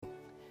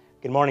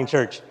Good morning,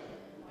 church.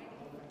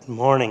 Good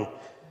morning.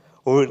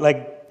 Well,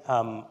 like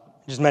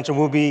just mentioned,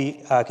 we'll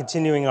be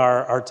continuing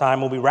our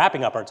time. We'll be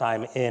wrapping up our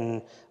time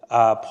in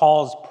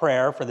Paul's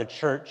prayer for the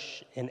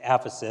church in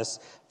Ephesus,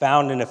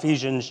 found in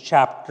Ephesians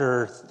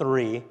chapter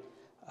 3,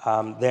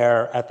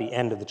 there at the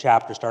end of the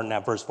chapter, starting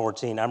at verse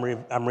 14.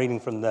 I'm reading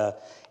from the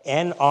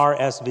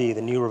NRSV,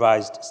 the New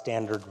Revised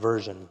Standard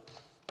Version.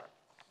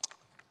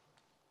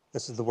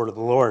 This is the word of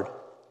the Lord.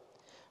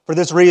 For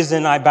this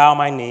reason, I bow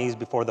my knees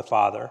before the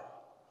Father,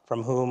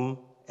 from whom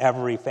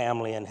every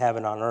family in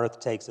heaven and on earth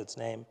takes its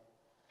name.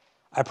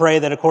 I pray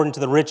that according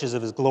to the riches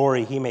of his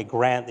glory, he may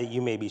grant that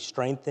you may be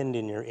strengthened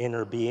in your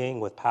inner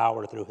being with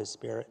power through his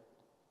Spirit,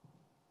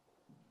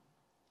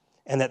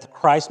 and that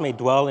Christ may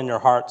dwell in your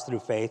hearts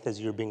through faith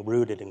as you're being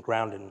rooted and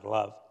grounded in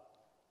love.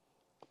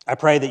 I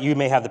pray that you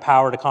may have the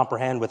power to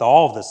comprehend with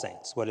all of the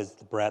saints what is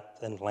the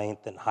breadth and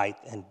length and height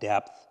and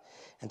depth,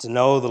 and to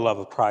know the love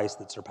of Christ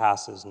that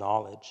surpasses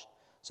knowledge,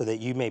 so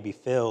that you may be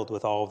filled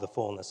with all of the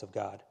fullness of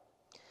God.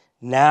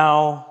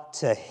 Now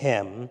to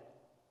him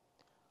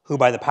who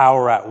by the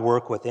power at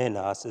work within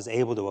us is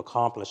able to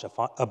accomplish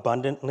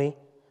abundantly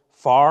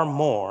far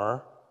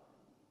more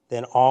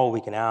than all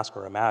we can ask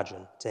or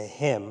imagine, to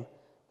him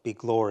be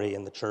glory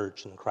in the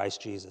church and in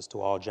Christ Jesus to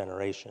all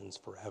generations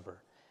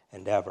forever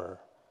and ever.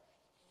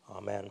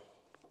 Amen.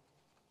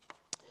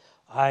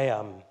 I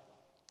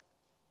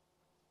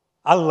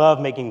love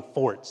making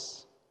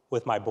forts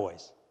with my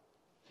boys.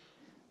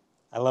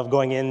 I love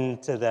going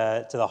into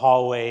the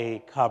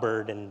hallway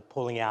cupboard and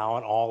pulling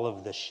out all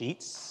of the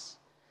sheets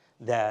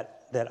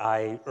that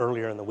I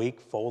earlier in the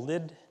week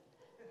folded,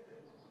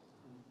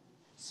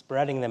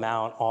 spreading them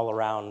out all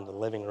around the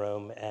living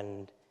room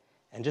and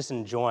just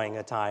enjoying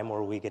a time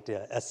where we get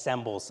to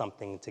assemble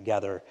something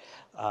together.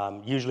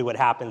 Usually what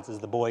happens is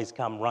the boys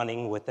come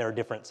running with their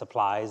different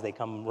supplies. They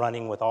come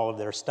running with all of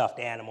their stuffed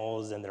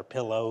animals and their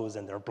pillows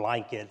and their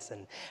blankets,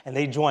 and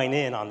they join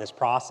in on this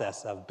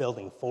process of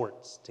building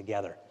forts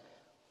together.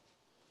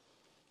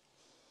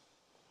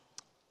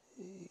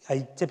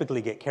 I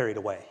typically get carried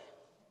away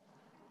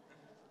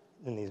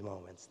in these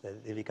moments. That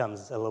it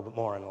becomes a little bit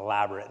more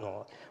elaborate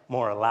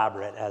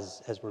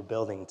as we're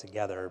building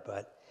together.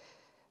 But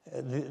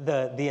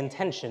the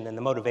intention and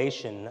the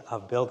motivation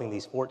of building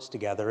these forts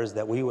together is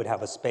that we would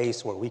have a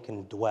space where we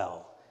can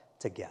dwell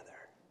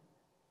together,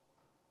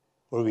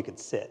 where we could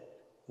sit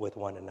with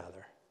one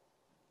another.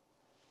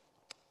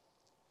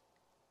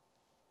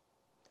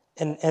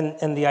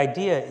 And the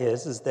idea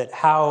is that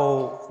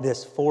how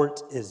this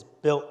fort is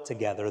built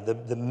together,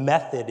 the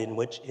method in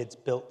which it's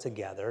built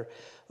together,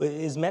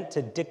 is meant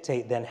to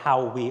dictate then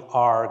how we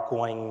are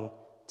going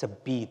to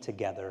be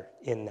together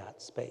in that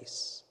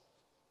space.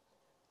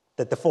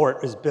 That the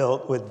fort is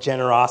built with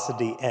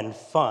generosity and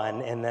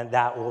fun, and then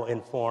that will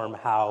inform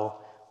how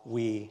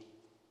we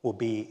will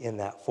be in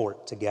that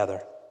fort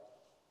together.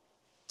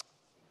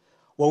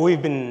 What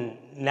we've been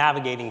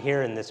navigating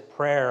here in this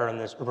prayer and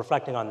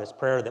reflecting on this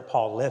prayer that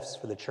Paul lifts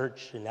for the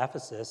church in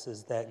Ephesus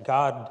is that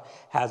God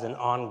has an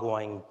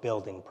ongoing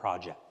building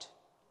project.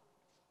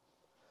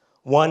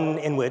 One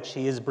in which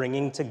he is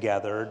bringing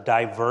together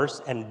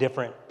diverse and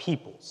different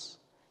peoples,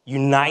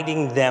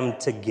 uniting them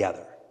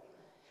together.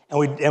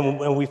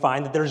 And we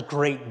find that there's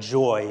great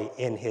joy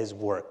in his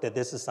work, that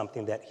this is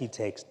something that he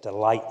takes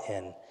delight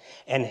in.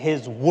 And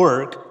his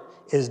work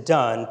is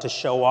done to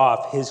show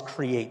off his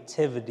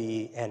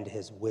creativity and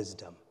his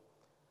wisdom.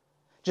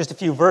 Just a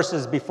few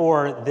verses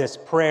before this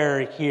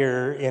prayer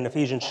here in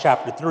Ephesians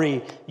chapter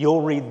 3,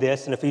 you'll read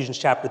this in Ephesians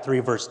chapter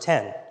 3, verse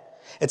 10.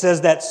 It says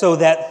that, so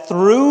that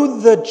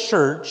through the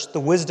church, the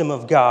wisdom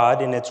of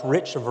God in its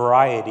rich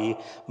variety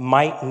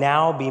might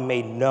now be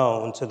made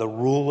known to the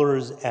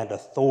rulers and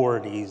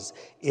authorities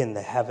in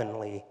the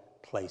heavenly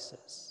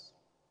places.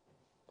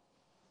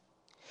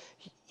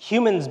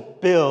 Humans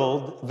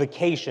build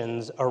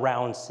vacations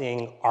around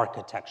seeing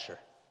architecture.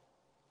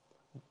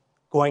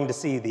 Going to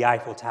see the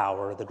Eiffel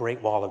Tower, the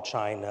Great Wall of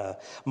China,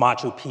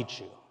 Machu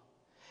Picchu.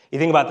 You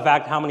think about the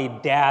fact how many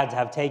dads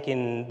have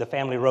taken the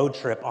family road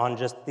trip on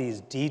just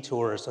these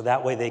detours so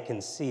that way they can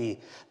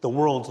see the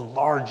world's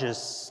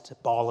largest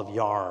ball of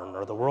yarn,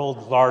 or the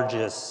world's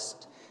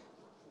largest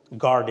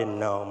garden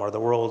gnome, or the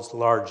world's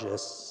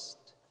largest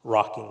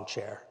rocking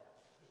chair.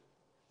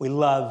 We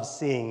love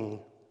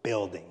seeing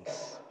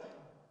buildings.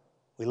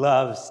 We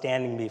love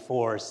standing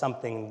before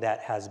something that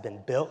has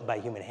been built by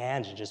human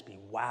hands and just be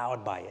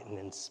wowed by it and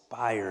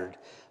inspired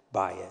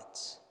by it.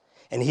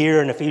 And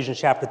here in Ephesians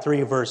chapter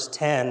 3, verse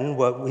 10,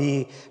 what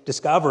we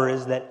discover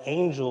is that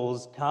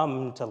angels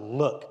come to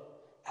look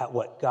at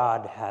what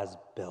God has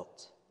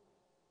built.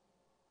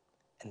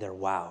 And they're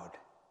wowed.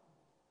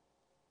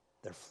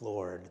 They're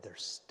floored. They're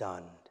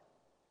stunned.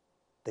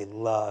 They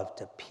love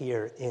to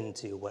peer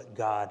into what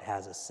God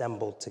has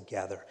assembled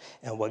together.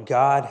 And what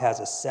God has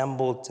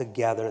assembled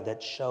together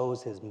that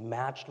shows his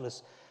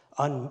matchless,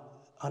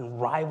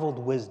 unrivaled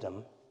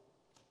wisdom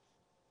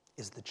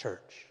is the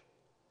church.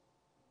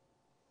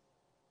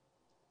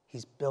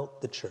 He's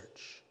built the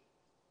church.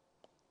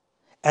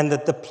 And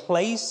that the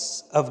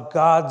place of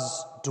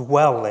God's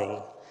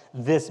dwelling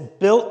this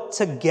built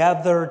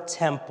together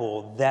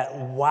temple that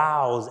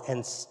wows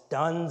and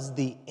stuns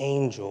the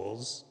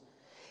angels,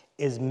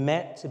 is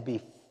meant to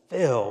be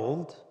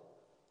filled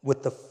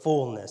with the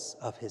fullness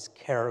of his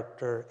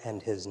character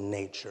and his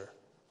nature.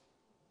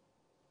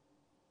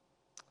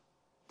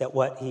 That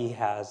what he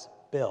has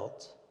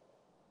built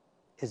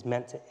is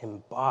meant to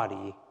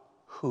embody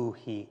who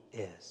he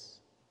is.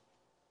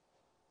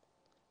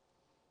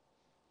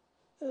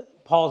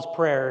 Paul's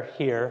prayer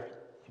here,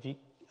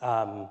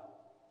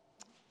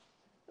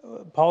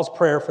 Paul's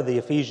prayer for the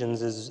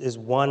Ephesians is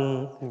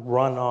one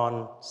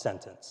run-on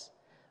sentence.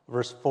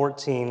 Verse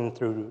 14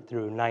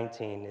 through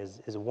 19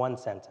 is one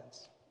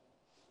sentence.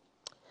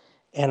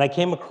 And I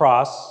came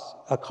across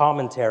a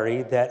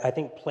commentary that I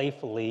think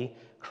playfully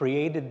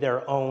created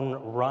their own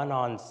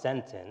run-on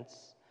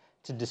sentence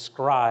to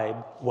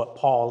describe what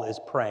Paul is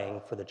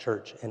praying for the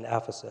church in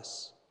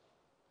Ephesus.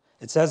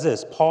 It says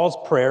this: Paul's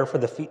prayer for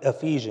the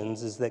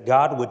Ephesians is that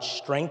God would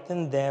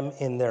strengthen them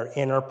in their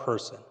inner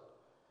person,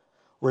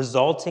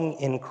 resulting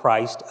in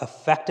Christ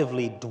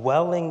effectively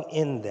dwelling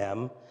in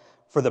them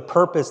for the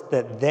purpose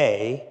that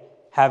they,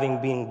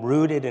 having been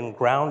rooted and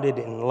grounded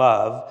in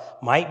love,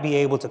 might be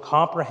able to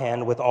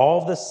comprehend with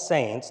all the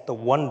saints the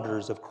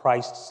wonders of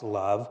Christ's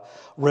love,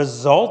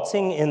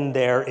 resulting in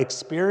their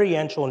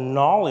experiential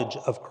knowledge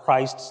of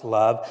Christ's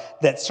love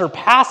that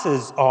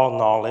surpasses all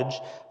knowledge,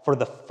 for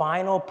the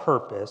final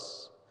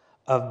purpose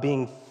of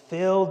being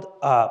filled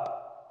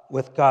up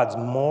with God's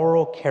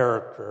moral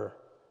character,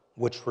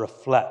 which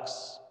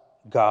reflects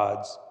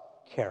God's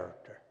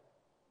character.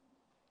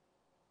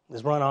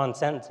 This run-on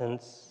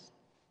sentence,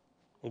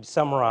 maybe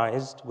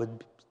summarized,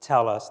 would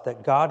tell us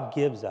that God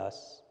gives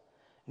us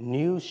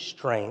new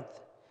strength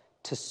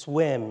to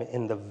swim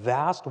in the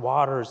vast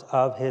waters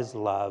of his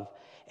love,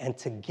 and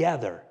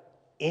together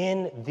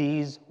in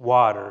these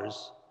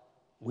waters,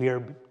 we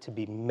are to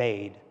be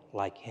made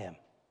like him.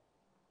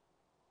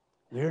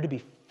 We are to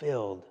be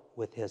filled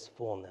with his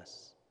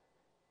fullness.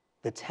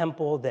 The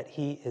temple that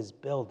he is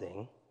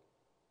building,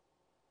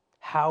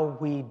 how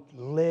we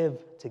live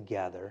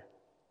together,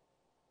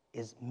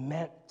 is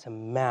meant to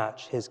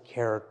match his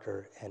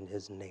character and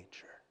his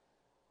nature.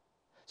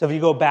 So if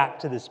you go back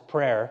to this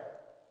prayer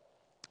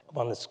up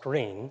on the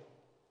screen,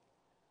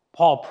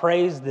 Paul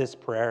prays this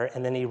prayer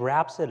and then he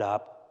wraps it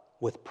up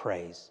with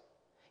praise.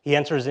 He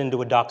enters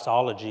into a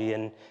doxology,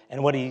 and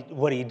what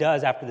he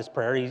does after this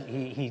prayer,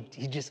 he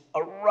just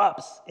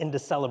erupts into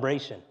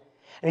celebration.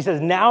 And he says,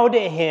 "Now to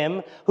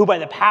him who by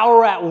the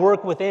power at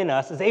work within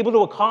us is able to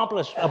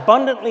accomplish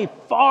abundantly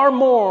far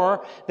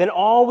more than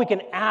all we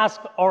can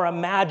ask or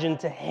imagine,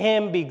 to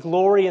him be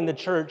glory in the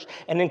church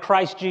and in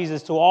Christ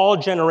Jesus to all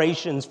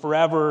generations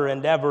forever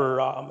and ever.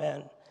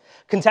 Amen."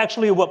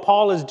 Contextually, what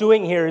Paul is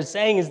doing here is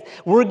saying is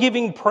we're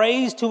giving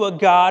praise to a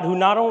God who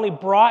not only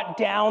brought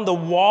down the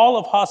wall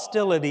of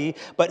hostility,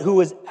 but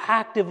who is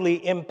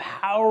actively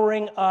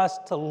empowering us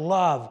to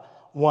love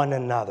one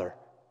another.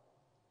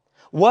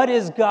 What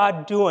is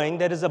God doing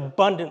that is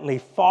abundantly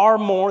far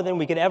more than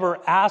we could ever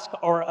ask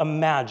or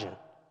imagine?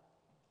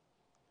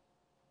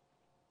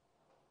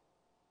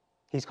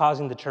 He's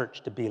causing the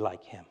church to be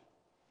like him.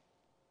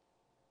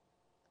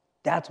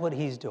 That's what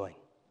he's doing.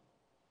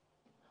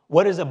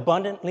 What is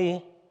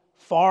abundantly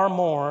far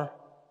more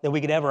than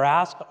we could ever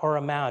ask or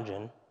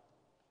imagine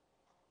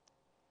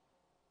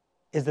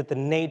is that the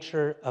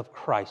nature of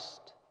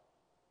Christ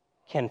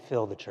can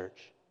fill the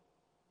church.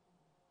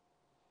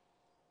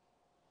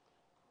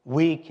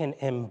 We can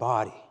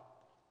embody,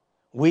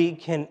 we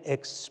can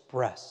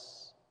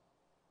express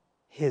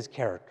his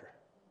character,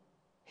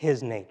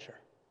 his nature,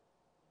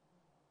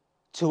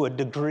 to a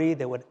degree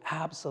that would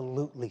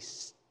absolutely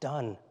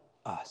stun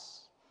us.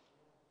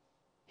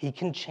 He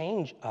can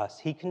change us.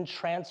 He can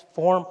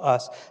transform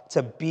us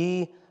to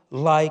be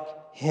like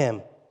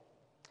him.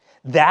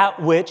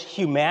 That which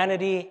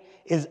humanity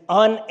is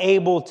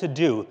unable to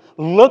do.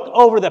 Look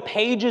over the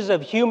pages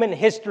of human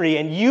history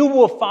and you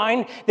will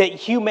find that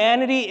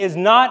humanity is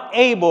not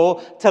able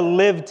to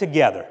live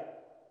together.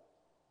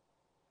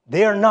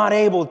 They are not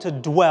able to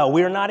dwell.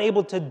 We are not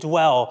able to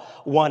dwell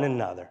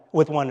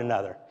with one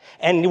another.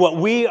 And what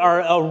we are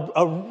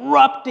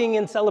erupting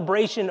in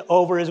celebration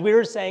over is we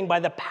are saying by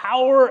the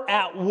power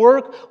at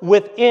work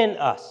within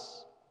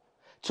us,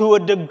 to a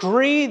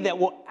degree that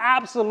will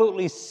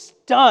absolutely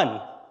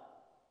stun,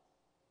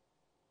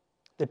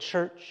 the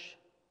church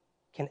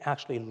can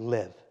actually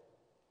live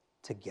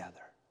together.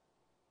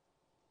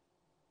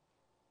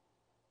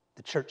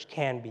 The church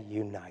can be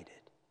united.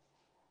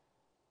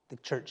 The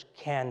church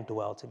can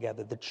dwell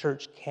together. The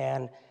church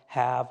can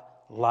have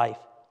life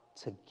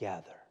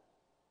together.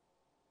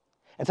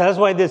 And so that's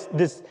why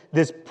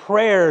this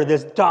prayer,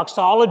 this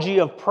doxology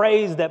of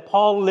praise that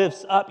Paul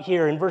lifts up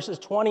here in verses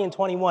 20 and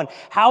 21,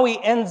 how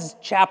he ends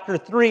chapter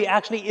 3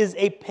 actually is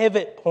a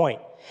pivot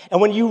point.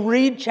 And when you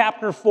read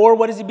chapter 4,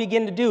 what does he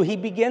begin to do? He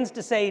begins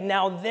to say,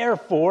 now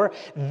therefore,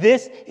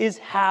 this is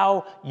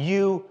how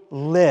you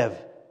live.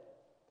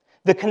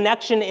 The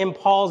connection in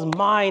Paul's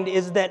mind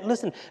is that,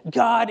 listen,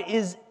 God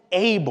is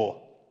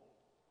able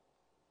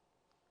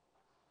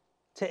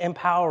to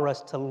empower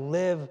us to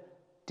live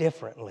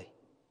differently,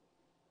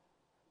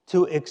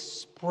 to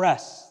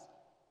express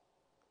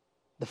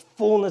the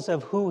fullness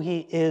of who he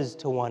is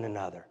to one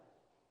another.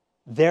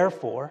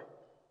 Therefore,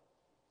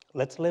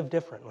 let's live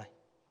differently.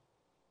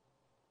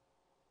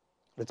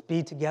 Let's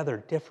be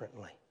together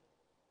differently.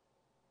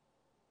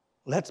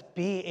 Let's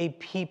be a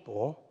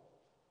people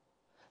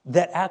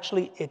that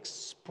actually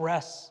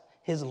express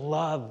his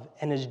love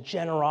and his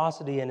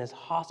generosity and his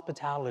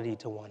hospitality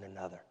to one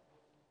another.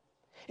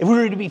 If we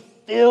were to be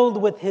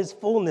filled with his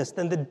fullness,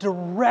 then the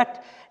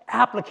direct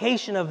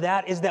application of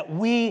that is that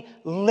we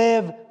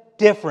live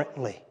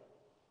differently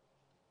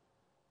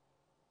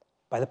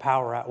by the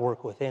power at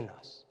work within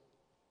us.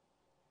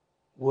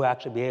 We'll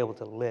actually be able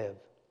to live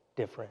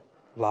different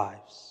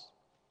lives.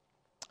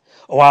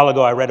 A while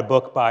ago, I read a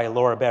book by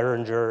Laura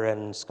Barringer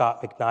and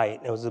Scott McKnight.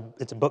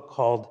 It's a book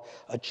called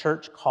A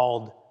Church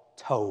Called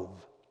Tov.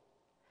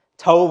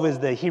 Tov is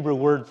the Hebrew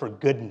word for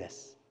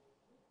goodness.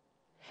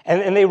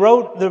 And they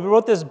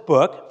wrote this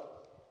book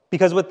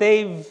because what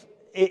they've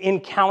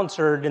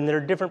encountered in their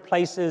different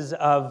places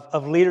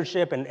of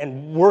leadership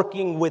and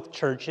working with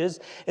churches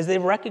is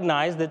they've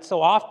recognized that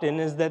so often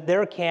is that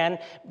there can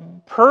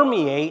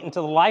permeate into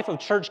the life of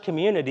church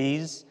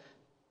communities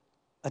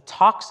a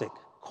toxic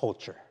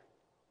culture.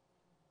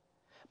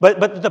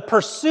 But the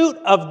pursuit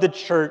of the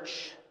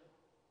church,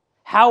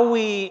 how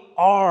we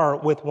are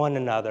with one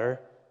another,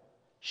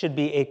 should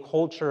be a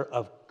culture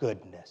of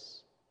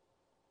goodness.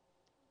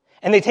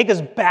 And they take us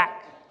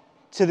back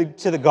to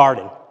the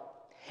garden.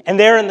 And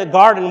there in the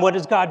garden, what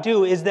does God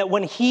do? Is that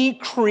when he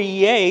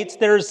creates,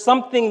 there is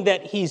something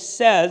that he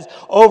says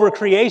over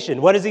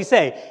creation. What does he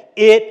say?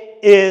 It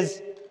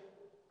is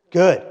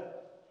good.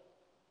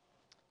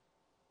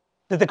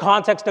 That the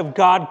context of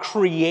God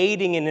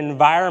creating an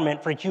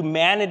environment for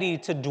humanity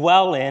to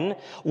dwell in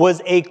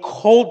was a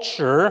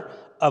culture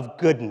of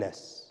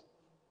goodness,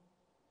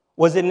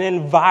 was an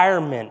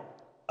environment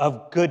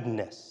of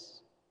goodness.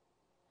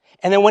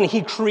 And then when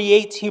he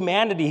creates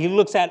humanity, he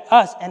looks at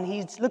us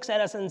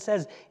and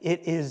says,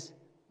 it is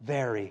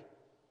very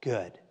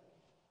good.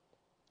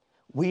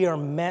 We are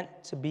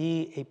meant to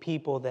be a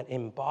people that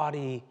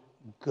embody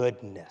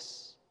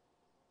goodness.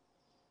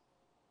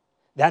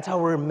 That's how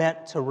we're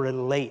meant to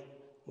relate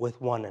with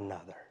one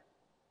another.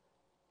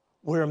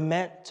 We're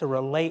meant to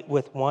relate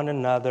with one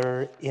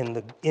another in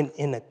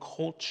a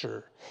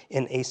culture,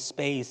 in a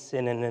space,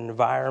 in an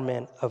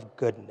environment of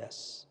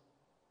goodness.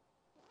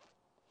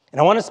 And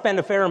I want to spend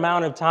a fair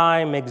amount of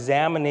time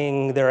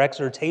examining their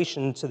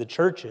exhortation to the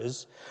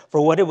churches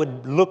for what it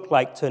would look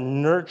like to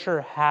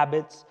nurture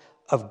habits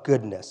of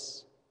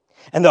goodness.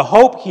 And the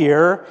hope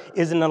here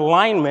is in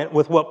alignment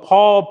with what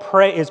Paul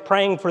is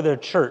praying for the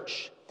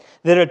church,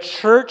 that a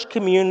church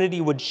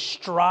community would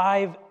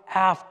strive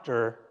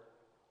after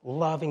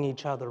loving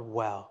each other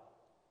well.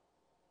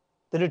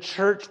 That a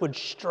church would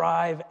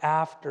strive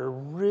after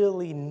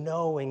really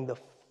knowing the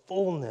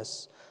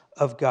fullness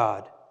of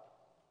God.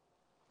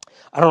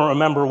 I don't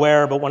remember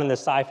where, but one of the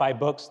sci-fi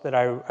books that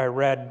I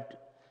read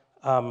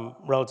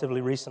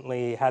relatively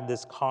recently had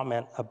this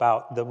comment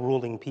about the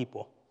ruling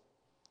people.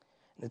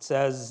 It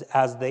says,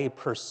 as they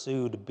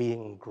pursued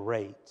being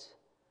great,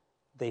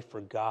 they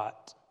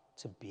forgot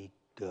to be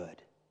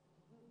good.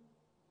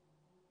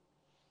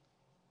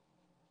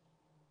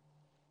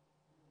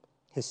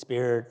 His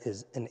Spirit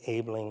is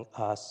enabling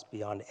us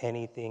beyond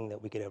anything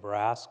that we could ever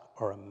ask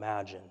or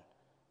imagine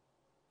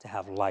to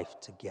have life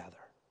together.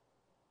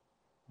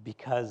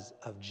 Because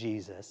of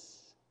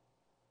Jesus,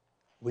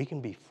 we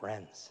can be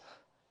friends.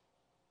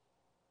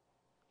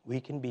 We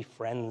can be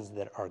friends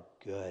that are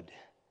good.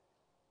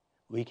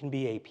 We can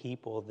be a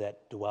people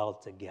that dwell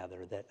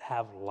together, that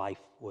have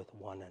life with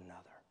one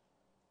another,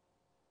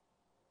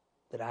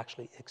 that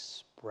actually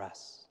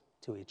express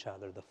to each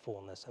other the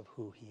fullness of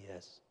who he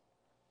is.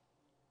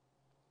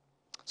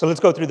 So let's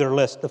go through their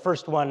list. The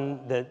first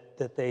one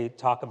that they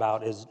talk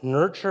about is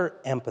nurture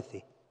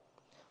empathy.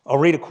 I'll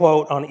read a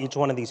quote on each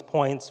one of these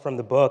points from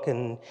the book,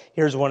 and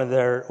here's one of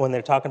when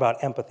they're talking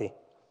about empathy.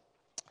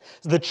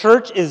 The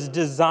church is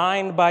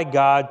designed by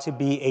God to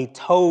be a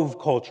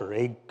tov culture,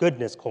 a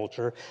goodness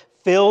culture,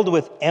 filled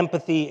with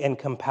empathy and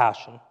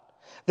compassion.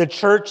 The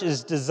church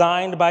is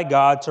designed by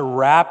God to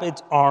wrap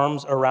its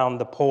arms around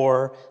the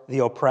poor, the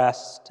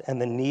oppressed, and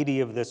the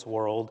needy of this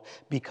world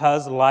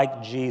because,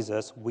 like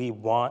Jesus, we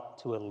want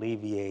to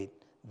alleviate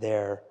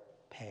their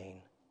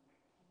pain.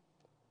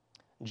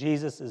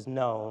 Jesus is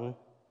known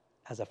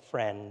as a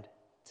friend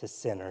to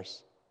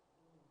sinners.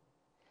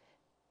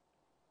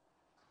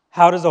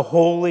 How does a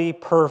holy,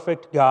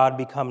 perfect God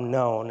become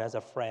known as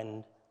a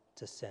friend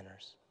to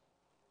sinners?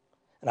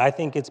 And I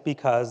think it's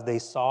because they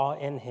saw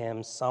in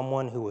him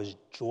someone who was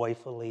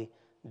joyfully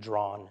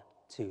drawn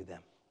to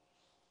them.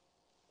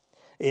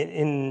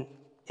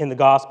 In the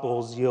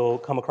Gospels, you'll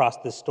come across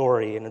this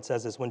story, and it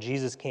says this: when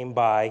Jesus came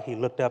by, he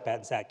looked up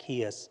at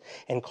Zacchaeus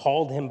and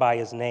called him by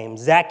his name.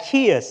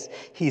 "Zacchaeus,"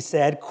 he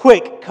said,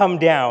 "quick, come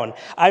down.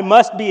 I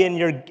must be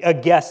a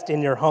guest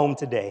in your home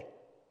today."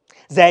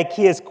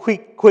 Zacchaeus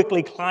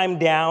quickly climbed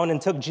down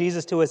and took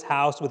Jesus to his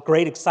house with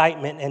great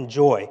excitement and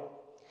joy.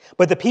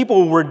 But the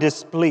people were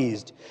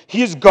displeased.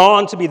 "He is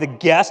gone to be the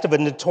guest of a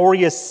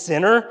notorious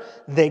sinner,"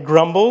 they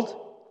grumbled.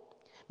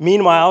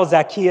 Meanwhile,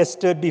 Zacchaeus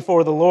stood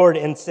before the Lord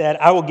and said,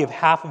 "I will give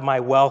half of my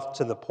wealth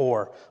to the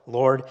poor,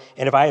 Lord,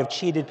 and if I have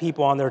cheated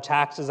people on their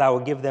taxes, I will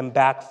give them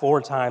back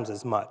 4 times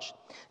as much."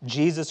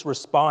 Jesus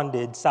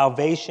responded,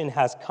 "Salvation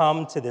has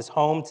come to this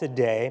home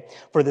today,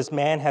 for this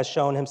man has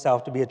shown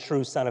himself to be a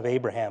true son of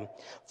Abraham.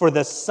 For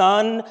the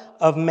Son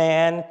of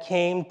Man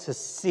came to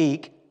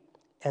seek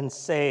and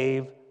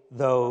save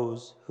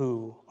those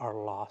who are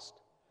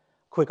lost."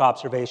 Quick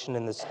observation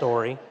in this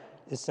story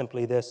is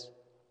simply this.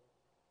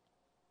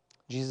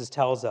 Jesus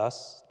tells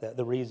us that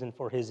the reason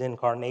for his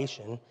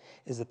incarnation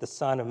is that the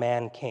Son of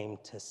Man came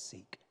to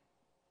seek.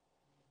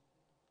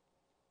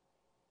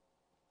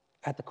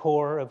 At the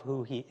core of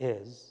who he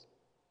is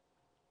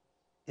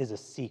a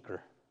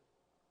seeker.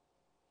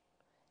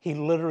 He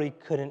literally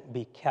couldn't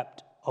be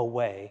kept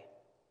away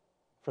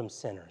from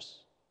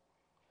sinners.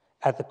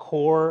 At the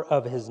core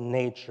of his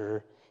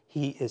nature,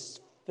 he is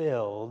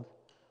filled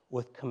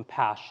with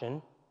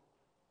compassion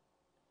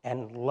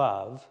and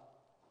love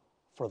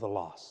for the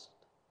lost.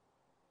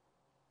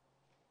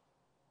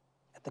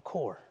 At the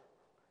core,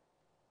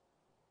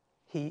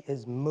 he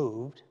is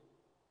moved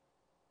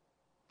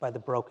by the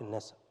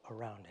brokenness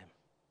around him.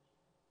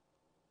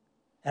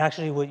 And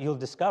actually, what you'll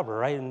discover,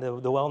 right, in the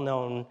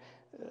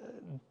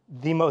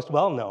most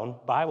well-known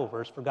Bible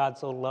verse, "For God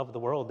so loved the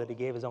world that he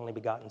gave his only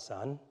begotten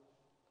Son."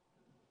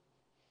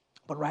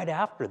 But right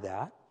after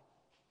that,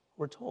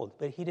 we're told,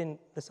 but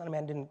the Son of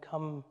Man didn't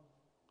come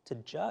to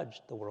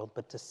judge the world,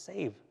 but to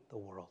save the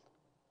world.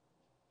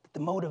 The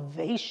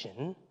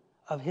motivation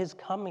of his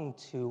coming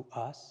to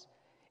us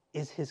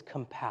is his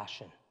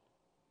compassion.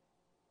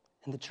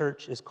 And the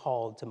church is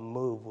called to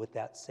move with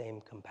that same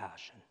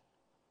compassion.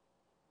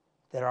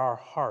 That our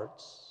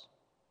hearts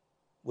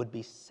would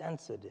be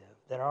sensitive,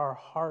 that our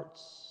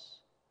hearts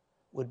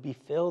would be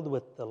filled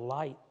with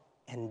delight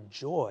and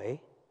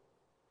joy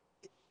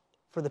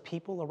for the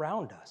people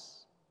around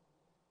us.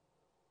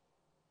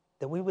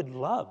 That we would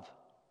love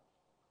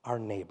our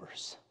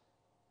neighbors.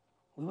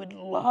 We would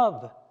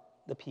love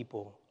the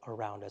people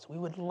around us. We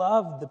would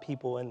love the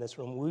people in this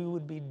room. We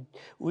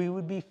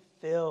would be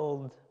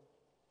filled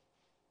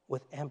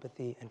with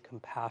empathy and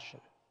compassion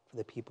for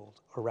the people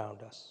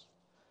around us.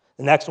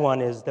 The next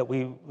one is that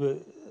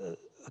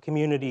a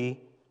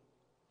community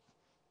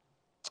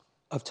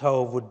of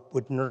Tov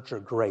would nurture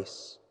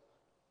grace.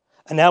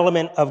 An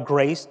element of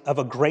grace, of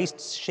a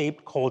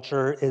grace-shaped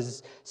culture,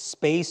 is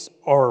space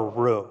or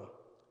room.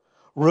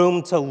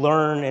 Room to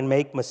learn and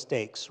make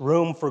mistakes.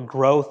 Room for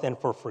growth and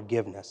for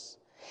forgiveness.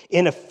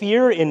 In a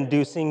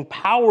fear-inducing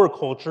power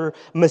culture,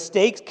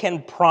 mistakes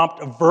can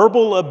prompt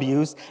verbal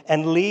abuse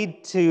and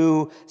lead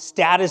to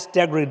status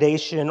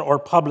degradation or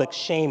public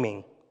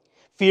shaming.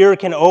 Fear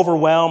can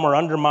overwhelm or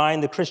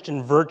undermine the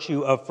Christian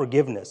virtue of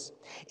forgiveness.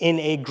 In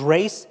a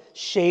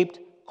grace-shaped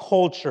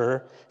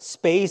culture,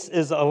 space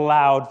is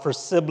allowed for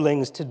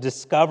siblings to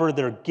discover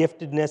their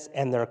giftedness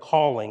and their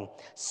calling.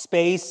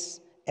 Space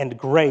and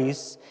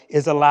grace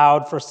is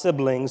allowed for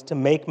siblings to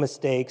make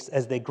mistakes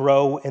as they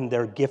grow in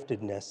their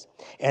giftedness.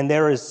 And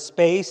there is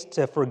space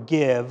to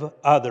forgive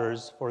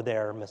others for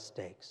their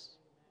mistakes.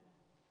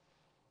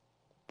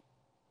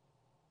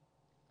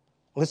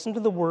 Listen to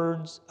the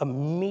words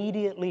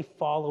immediately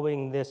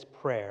following this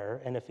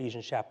prayer in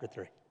Ephesians chapter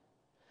 3.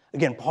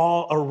 Again,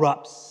 Paul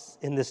erupts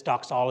in this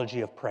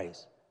doxology of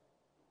praise.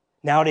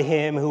 Now to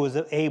him who is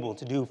able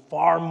to do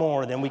far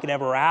more than we could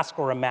ever ask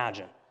or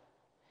imagine.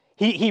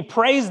 He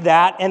prays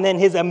that, and then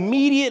his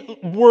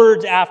immediate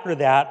words after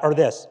that are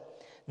this: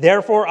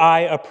 "Therefore I,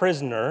 a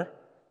prisoner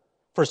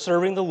for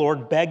serving the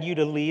Lord, beg you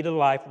to lead a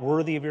life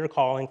worthy of your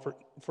calling,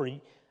 for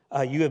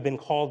you have been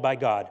called by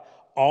God.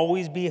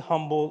 Always be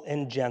humble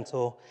and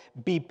gentle.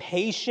 Be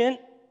patient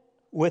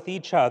with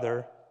each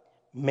other,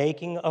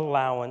 making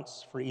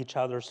allowance for each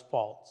other's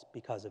faults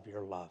because of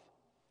your love."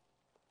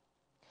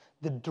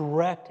 The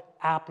direct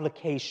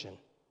application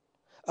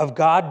of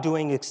God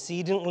doing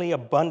exceedingly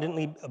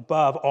abundantly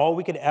above all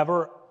we could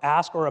ever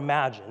ask or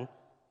imagine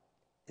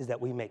is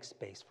that we make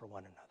space for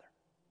one another.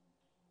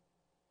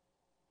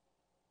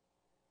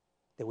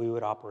 That we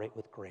would operate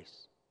with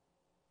grace.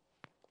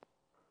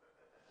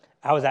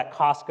 I was at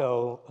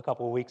Costco a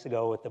couple of weeks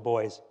ago with the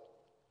boys,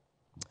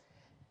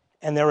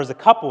 and there was a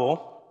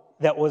couple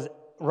that was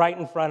right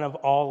in front of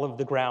all of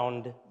the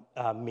ground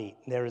meat.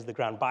 There was the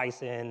ground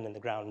bison and the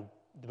ground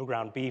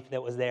beef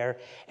that was there,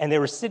 and they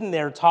were sitting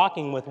there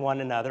talking with one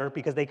another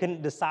because they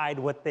couldn't decide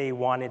what they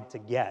wanted to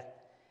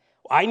get.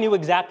 I knew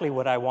exactly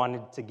what I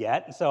wanted to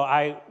get, so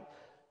I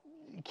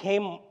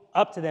came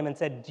up to them and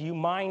said, "Do you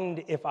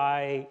mind if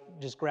I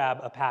just grab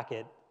a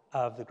packet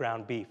of the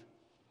ground beef?"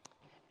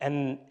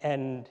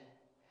 And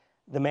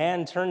the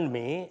man turned to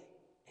me,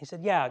 he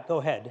said, "Yeah, go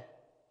ahead."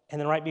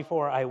 And then right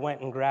before I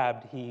went and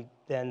grabbed, he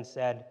then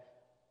said,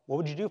 "What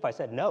would you do if I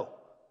said no?"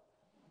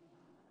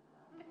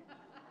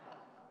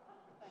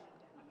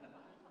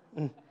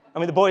 I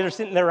mean, the boys are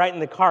sitting there right in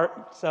the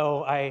cart,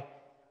 so I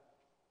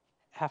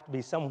have to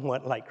be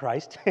somewhat like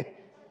Christ.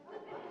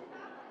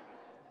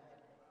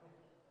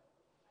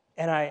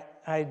 And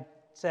I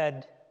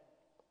said,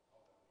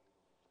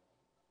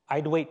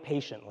 I'd wait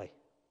patiently,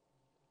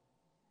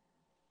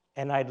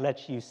 and I'd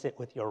let you sit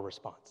with your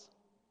response.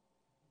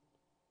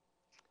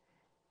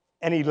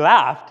 And he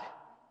laughed,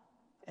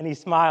 and he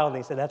smiled, and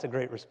he said, that's a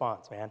great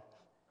response, man.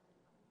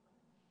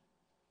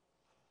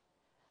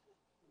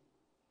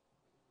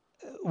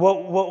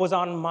 What was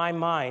on my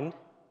mind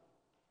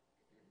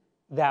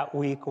that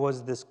week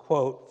was this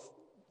quote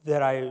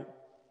that I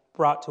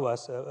brought to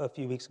us a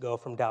few weeks ago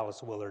from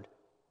Dallas Willard.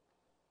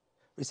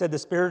 He said, the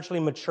spiritually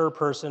mature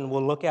person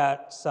will look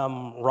at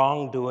some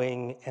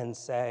wrongdoing and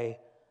say,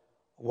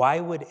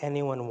 why would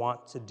anyone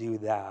want to do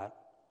that?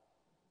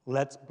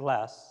 Let's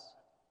bless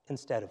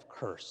instead of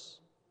curse.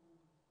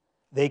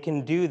 They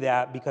can do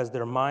that because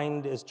their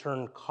mind is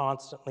turned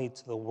constantly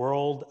to the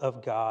world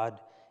of God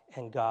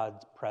and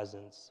God's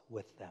presence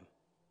with them.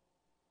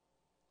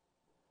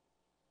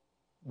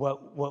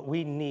 What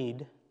we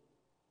need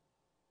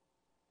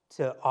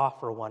to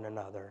offer one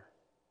another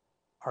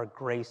are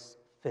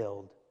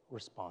grace-filled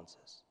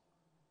responses.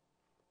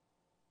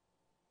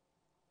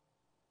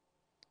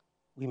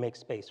 We make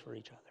space for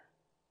each other.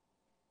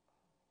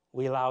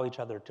 We allow each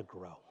other to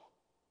grow.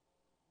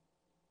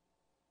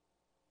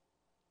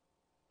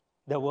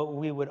 That what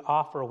we would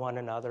offer one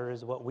another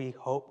is what we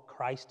hope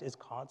Christ is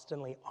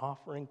constantly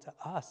offering to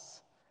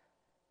us.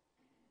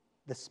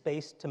 The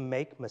space to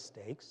make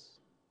mistakes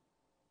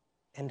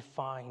and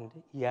find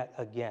yet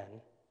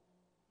again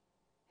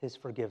his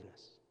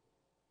forgiveness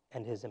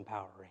and his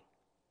empowering.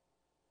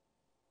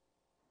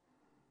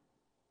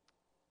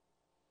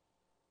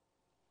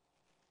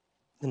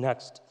 The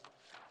next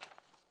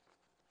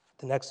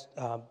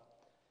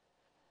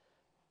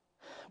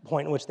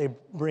point in which they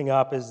bring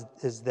up is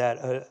that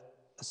a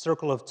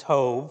circle of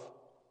Tov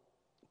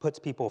puts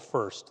people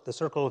first. The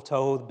circle of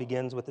Tov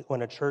begins with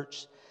when a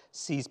church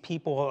sees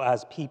people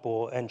as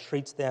people and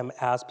treats them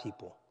as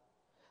people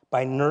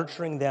by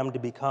nurturing them to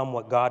become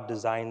what God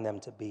designed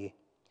them to be.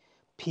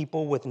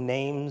 People with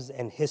names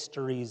and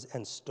histories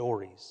and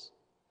stories.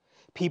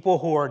 People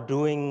who are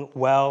doing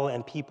well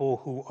and people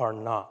who are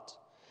not.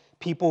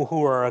 People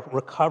who are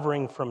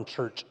recovering from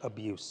church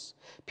abuse.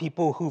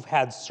 People who've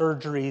had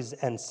surgeries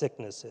and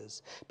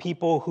sicknesses.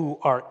 People who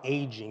are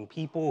aging.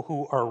 People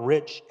who are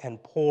rich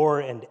and poor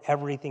and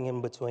everything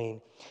in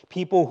between.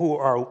 People who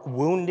are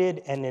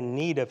wounded and in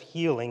need of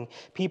healing.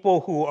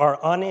 People who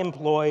are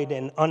unemployed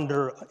and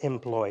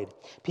underemployed.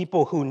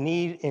 People who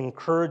need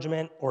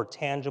encouragement or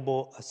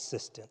tangible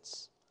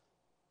assistance.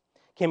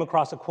 Came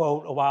across a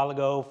quote a while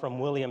ago from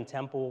William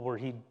Temple where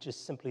he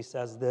just simply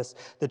says this: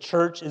 the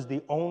church is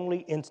the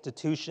only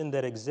institution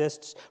that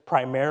exists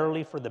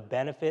primarily for the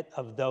benefit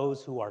of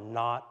those who are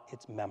not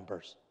its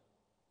members.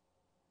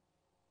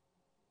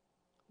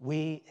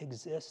 We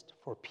exist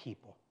for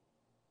people.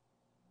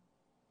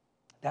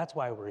 That's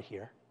why we're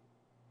here.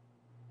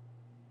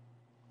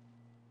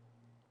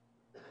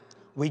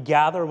 We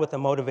gather with a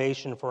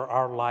motivation for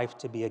our life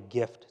to be a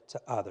gift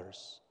to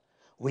others.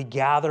 We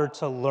gather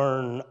to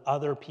learn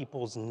other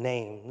people's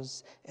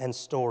names and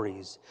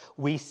stories.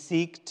 We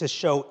seek to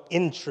show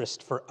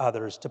interest for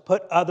others, to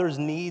put others'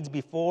 needs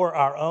before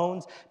our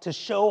own, to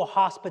show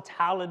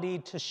hospitality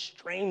to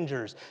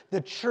strangers. The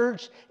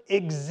church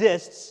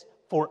exists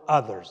for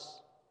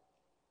others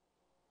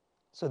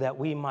so that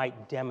we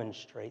might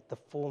demonstrate the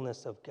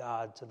fullness of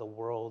God to the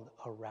world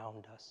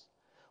around us.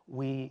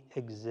 We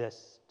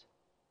exist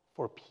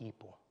for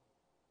people.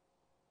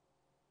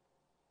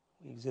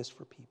 We exist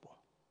for people.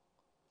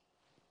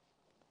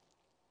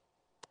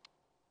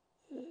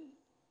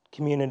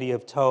 Community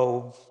of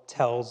Tov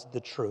tells the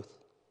truth.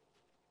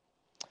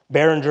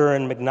 Berenger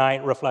and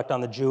McKnight reflect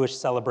on the Jewish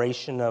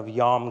celebration of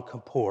Yom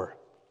Kippur.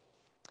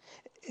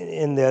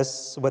 In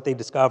this, what they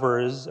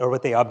discover is, or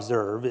what they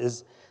observe,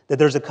 is that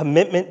there's a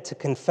commitment to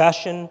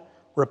confession,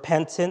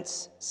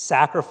 repentance,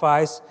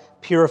 sacrifice,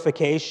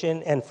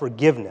 purification, and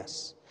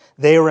forgiveness.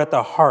 They are at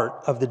the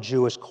heart of the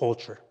Jewish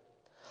culture.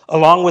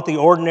 Along with the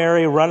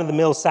ordinary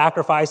run-of-the-mill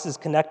sacrifices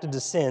connected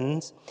to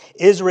sins,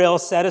 Israel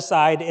set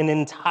aside an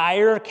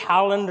entire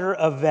calendar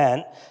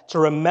event to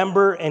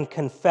remember and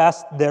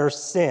confess their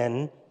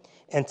sin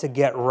and to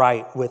get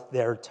right with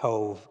their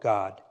Tov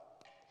God.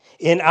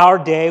 In our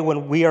day,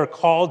 when we are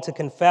called to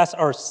confess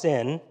our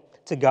sin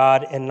to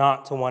God and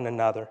not to one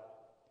another,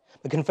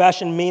 the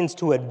confession means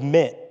to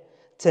admit,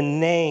 to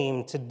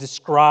name, to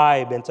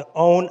describe, and to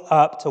own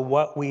up to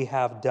what we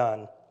have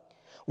done.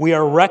 We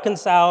are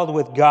reconciled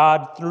with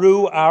God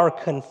through our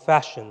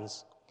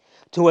confessions.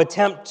 To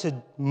attempt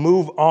to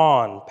move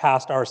on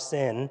past our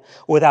sin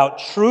without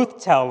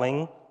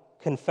truth-telling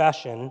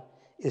confession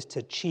is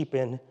to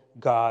cheapen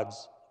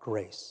God's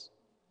grace.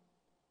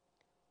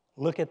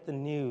 Look at the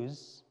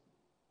news,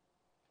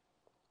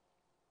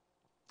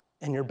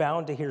 and you're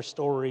bound to hear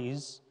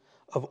stories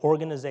of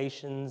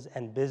organizations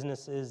and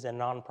businesses and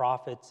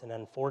nonprofits and,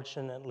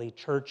 unfortunately,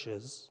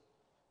 churches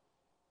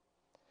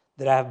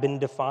that have been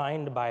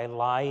defined by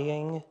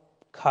lying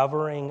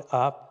covering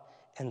up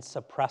and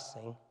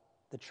suppressing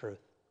the truth.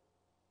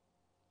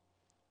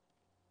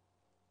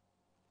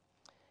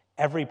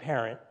 Every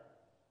parent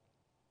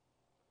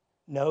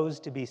knows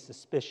to be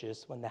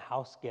suspicious when the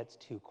house gets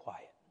too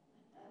quiet.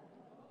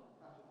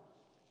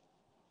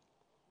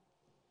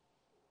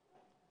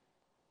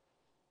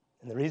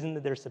 And the reason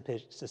that they're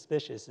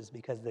suspicious is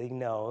because they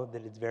know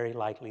that it's very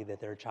likely that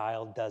their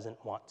child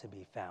doesn't want to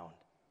be found.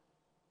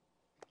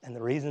 And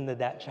the reason that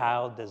that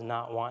child does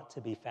not want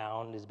to be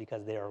found is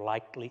because they are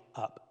likely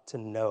up to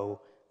no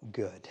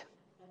good.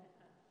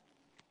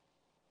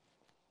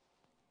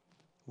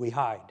 We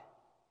hide.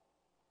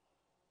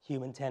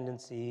 Human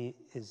tendency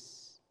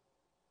is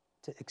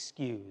to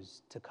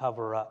excuse, to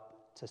cover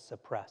up, to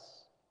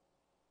suppress.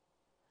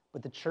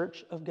 But the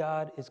church of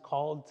God is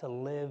called to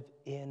live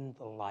in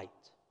the light,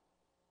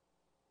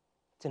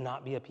 to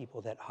not be a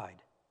people that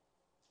hide.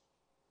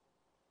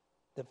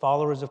 That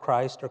followers of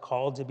Christ are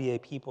called to be a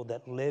people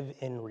that live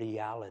in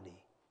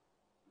reality,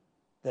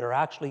 that are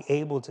actually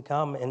able to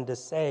come and to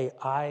say,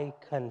 I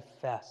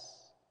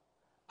confess,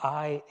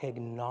 I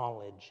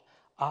acknowledge,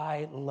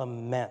 I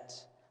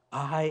lament,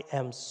 I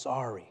am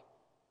sorry,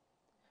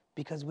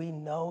 because we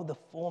know the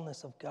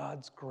fullness of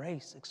God's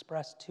grace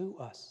expressed to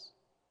us.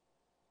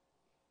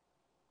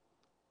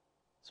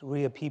 So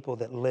we are people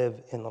that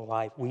live in the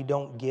life. We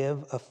don't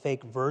give a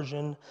fake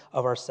version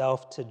of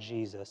ourselves to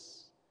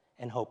Jesus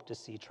and hope to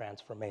see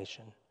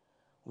transformation.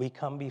 We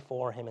come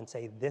before him and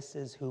say, this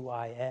is who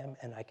I am,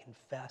 and I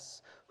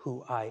confess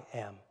who I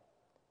am.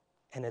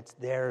 And it's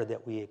there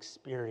that we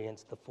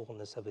experience the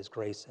fullness of his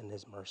grace and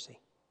his mercy.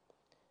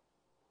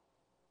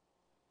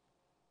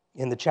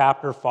 In the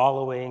chapter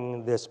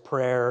following this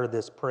prayer,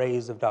 this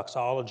praise of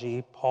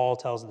doxology, Paul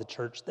tells the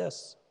church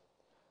this: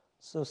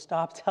 so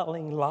stop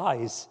telling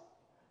lies.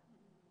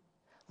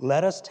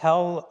 Let us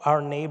tell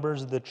our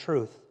neighbors the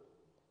truth,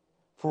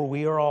 for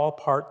we are all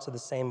parts of the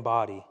same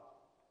body.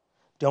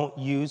 Don't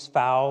use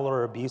foul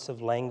or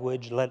abusive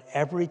language. Let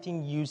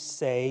everything you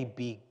say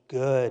be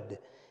good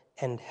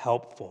and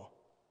helpful,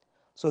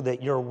 so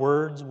that your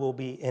words will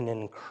be an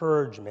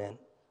encouragement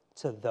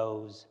to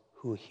those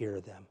who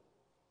hear them.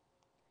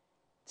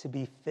 To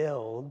be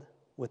filled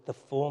with the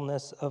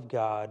fullness of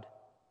God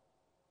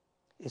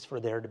is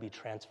for there to be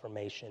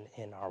transformation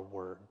in our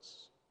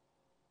words.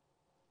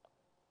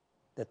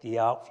 That the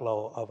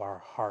outflow of our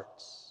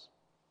hearts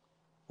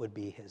would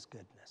be his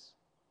goodness,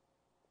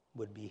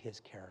 would be his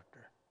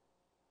character.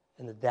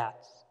 And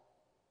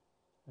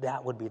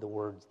that would be the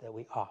words that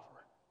we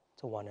offer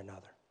to one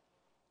another.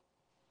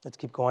 Let's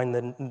keep going.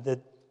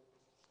 That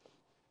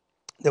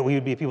we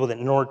would be people that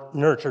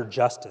nurture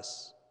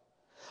justice.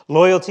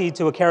 Loyalty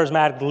to a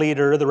charismatic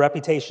leader, the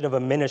reputation of a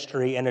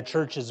ministry, and a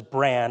church's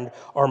brand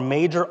are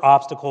major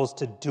obstacles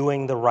to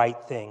doing the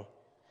right thing.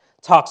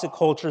 Toxic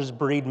cultures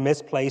breed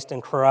misplaced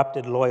and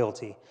corrupted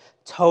loyalty.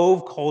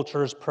 Tove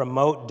cultures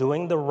promote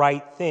doing the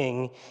right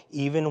thing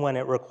even when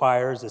it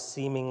requires a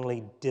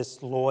seeming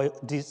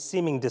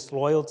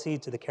disloyalty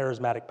to the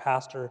charismatic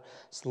pastor,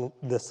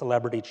 the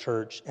celebrity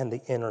church, and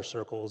the inner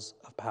circles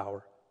of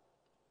power.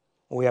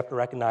 What we have to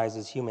recognize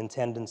is human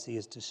tendency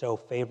is to show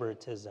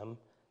favoritism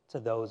to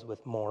those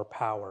with more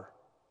power.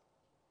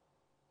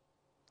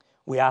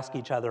 We ask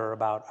each other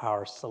about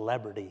our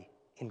celebrity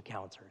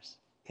encounters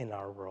in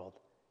our world.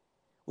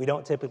 We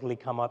don't typically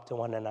come up to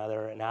one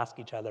another and ask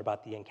each other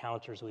about the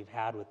encounters we've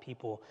had with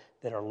people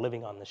that are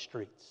living on the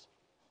streets.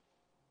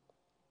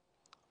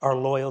 Our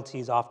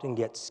loyalties often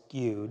get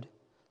skewed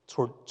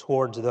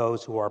towards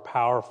those who are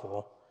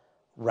powerful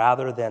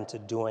rather than to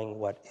doing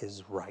what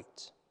is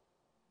right.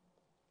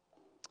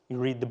 You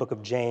read the book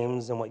of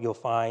James, and what you'll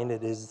find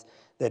is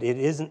that it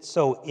isn't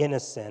so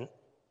innocent.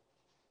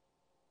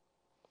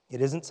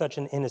 It isn't such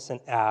an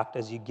innocent act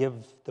as you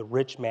give the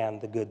rich man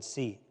the good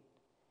seat.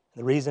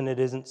 The reason it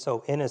isn't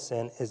so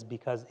innocent is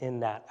because in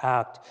that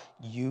act,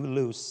 you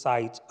lose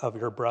sight of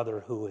your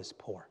brother who is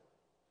poor.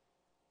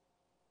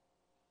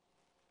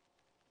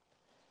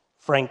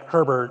 Frank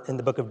Herbert, in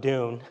the book of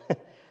Dune,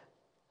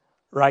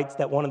 writes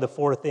that one of the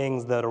four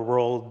things that a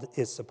world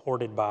is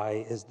supported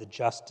by is the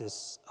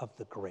justice of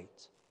the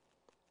great.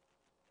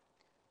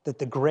 That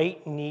the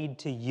great need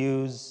to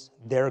use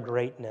their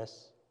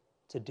greatness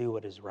to do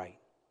what is right.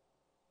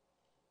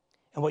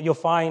 And what you'll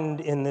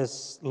find in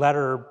this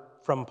letter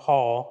from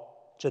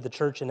Paul to the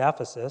church in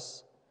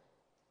Ephesus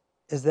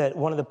is that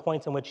one of the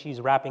points in which he's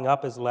wrapping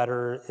up his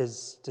letter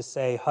is to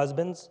say,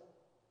 husbands,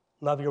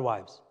 love your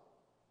wives.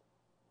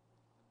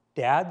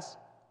 Dads,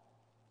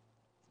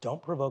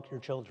 don't provoke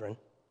your children.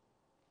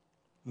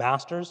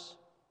 Masters,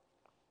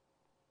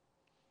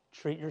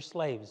 treat your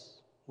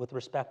slaves with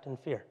respect and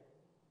fear.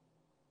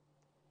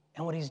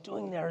 And what he's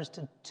doing there is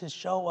to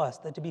show us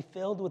that to be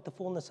filled with the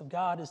fullness of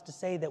God is to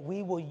say that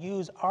we will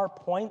use our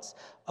points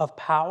of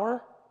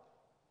power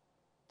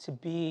to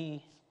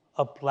be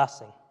a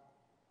blessing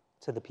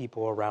to the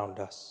people around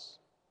us.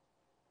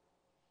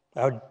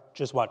 I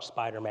just watched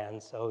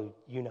Spider-Man, so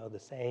you know the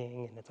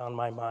saying, and it's on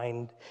my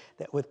mind,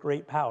 that with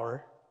great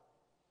power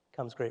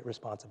comes great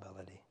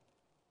responsibility.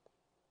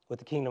 What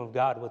the kingdom of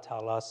God will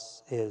tell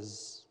us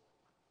is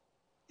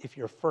If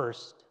you're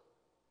first,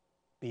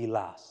 be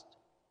last.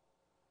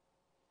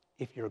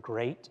 If you're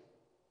great,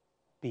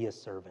 be a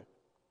servant.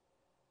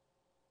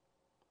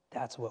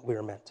 That's what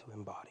we're meant to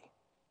embody.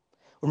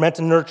 We're meant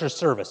to nurture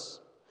service.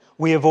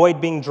 We avoid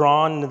being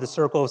drawn into the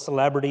circle of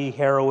celebrity,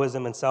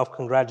 heroism, and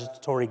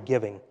self-congratulatory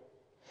giving.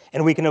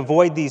 And we can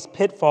avoid these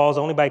pitfalls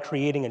only by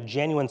creating a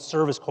genuine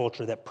service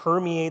culture that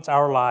permeates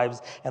our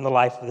lives and the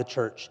life of the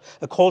church.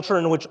 A culture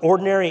in which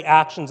ordinary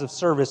actions of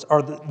service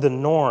are the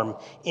norm,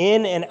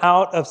 in and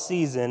out of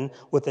season,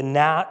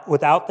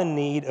 without the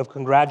need of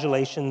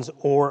congratulations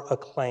or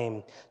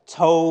acclaim.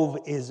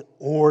 Tov is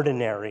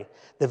ordinary.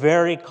 The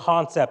very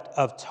concept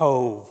of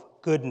Tov,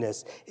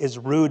 goodness, is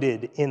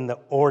rooted in the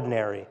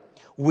ordinary.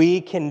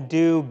 We can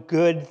do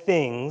good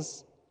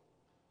things,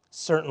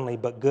 certainly,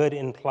 but good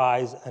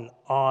implies an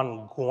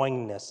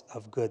ongoingness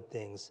of good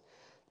things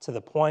to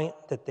the point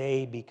that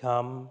they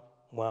become,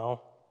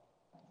 well,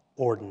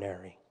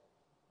 ordinary.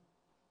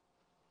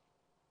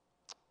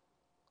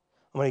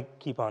 I'm going to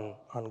keep on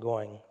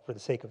going for the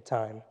sake of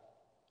time.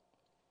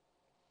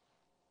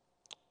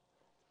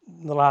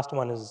 The last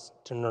one is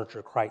to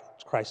nurture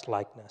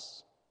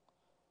Christ-likeness.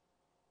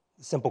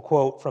 The simple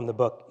quote from the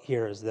book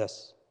here is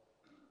this: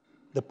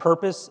 "The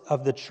purpose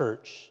of the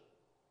church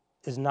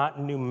is not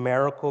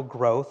numerical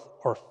growth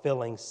or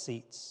filling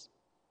seats.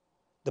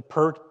 The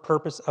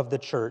purpose of the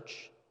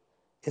church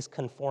is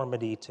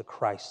conformity to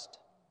Christ.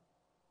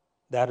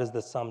 That is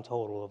the sum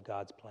total of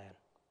God's plan."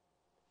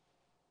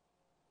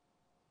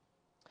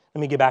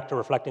 Let me get back to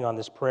reflecting on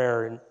this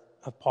prayer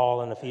of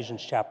Paul in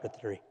Ephesians chapter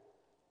 3.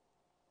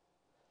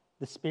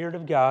 The Spirit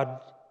of God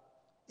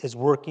is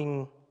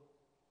working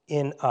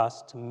in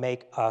us to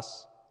make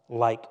us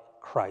like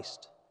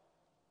Christ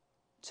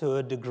to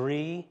a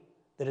degree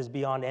that is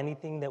beyond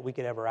anything that we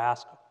could ever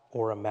ask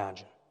or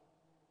imagine.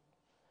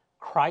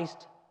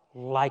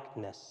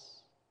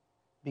 Christ-likeness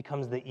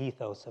becomes the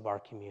ethos of our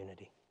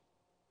community.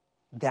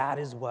 That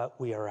is what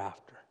we are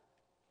after.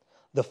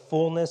 The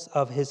fullness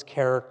of his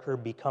character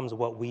becomes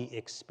what we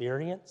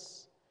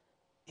experience,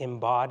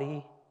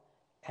 embody,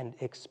 and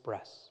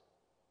express.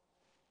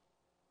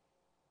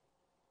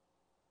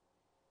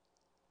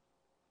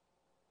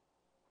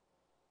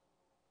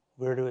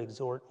 We're to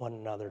exhort one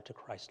another to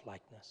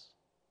Christ-likeness.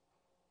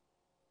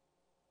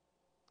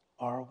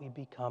 Are we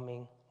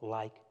becoming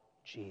like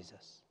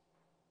Jesus?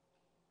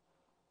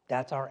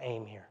 That's our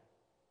aim here.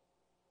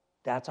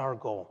 That's our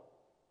goal.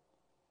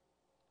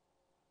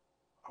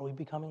 Are we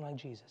becoming like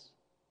Jesus?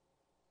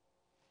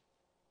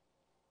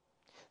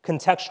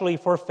 Contextually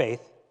for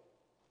faith,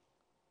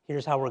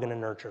 here's how we're going to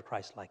nurture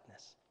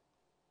Christ-likeness.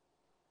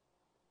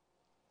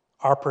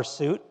 Our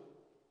pursuit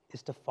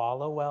is to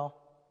follow well,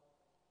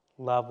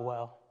 love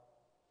well,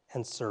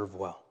 and serve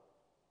well.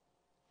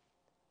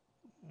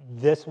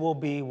 This will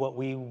be what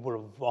we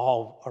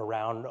revolve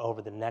around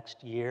over the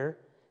next year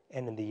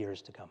and in the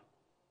years to come.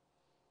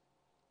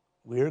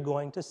 We're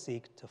going to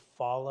seek to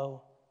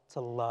follow,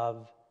 to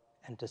love,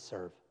 and to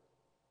serve.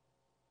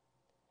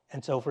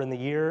 And so for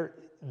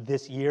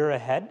this year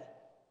ahead,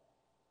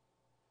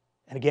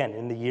 and again,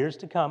 in the years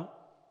to come,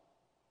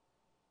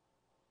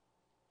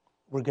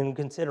 we're going to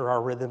consider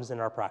our rhythms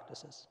and our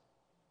practices.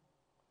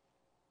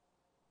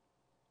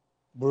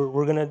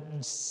 We're going to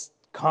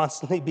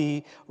constantly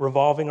be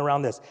revolving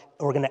around this.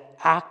 We're going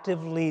to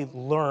actively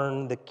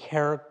learn the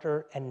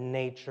character and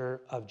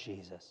nature of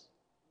Jesus.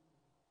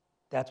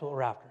 That's what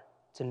we're after,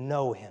 to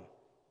know him.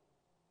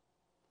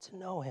 To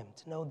know him,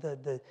 to know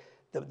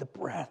the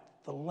breadth,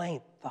 the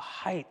length, the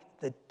height,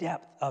 the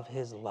depth of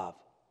his love.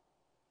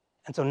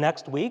 And so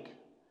next week,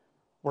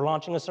 we're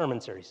launching a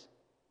sermon series,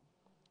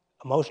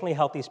 Emotionally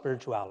Healthy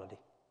Spirituality.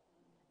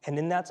 And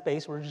in that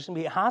space, we're just going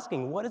to be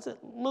asking, what does it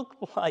look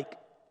like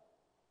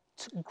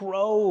to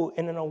grow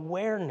in an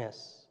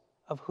awareness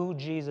of who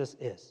Jesus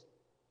is?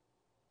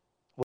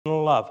 We're going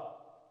to love.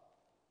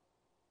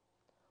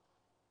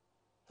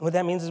 And what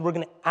that means is we're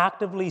going to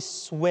actively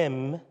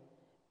swim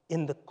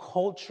in the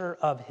culture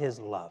of his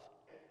love.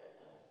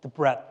 The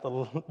breadth,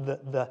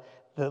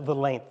 the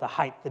length, the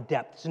height, the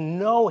depth. To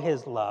know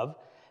his love,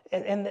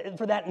 and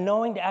for that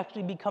knowing to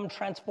actually become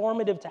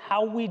transformative to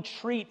how we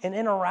treat and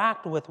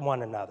interact with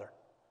one another.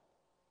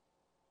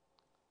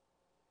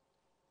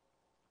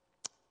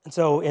 And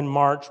so in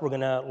March, we're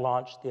going to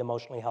launch the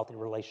Emotionally Healthy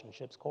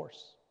Relationships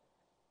course.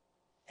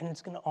 And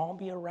it's going to all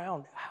be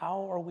around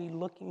how are we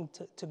looking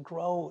to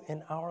grow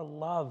in our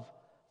love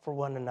for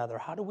one another?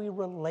 How do we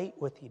relate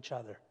with each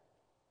other?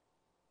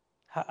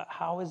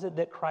 How is it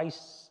that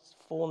Christ's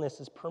fullness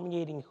is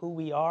permeating who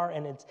we are,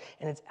 and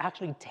it's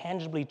actually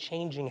tangibly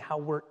changing how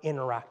we're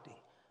interacting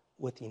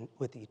with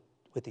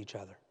each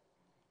other?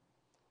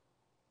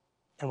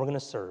 And we're going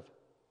to serve.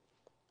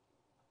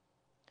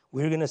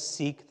 We're going to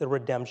seek the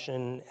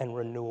redemption and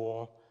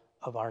renewal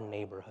of our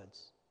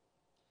neighborhoods.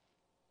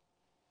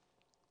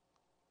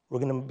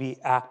 We're going to be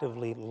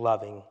actively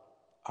loving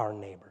our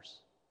neighbors.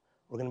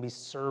 We're going to be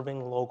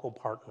serving local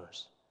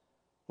partners.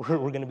 We're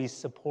going to be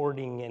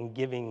supporting and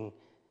giving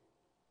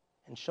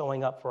and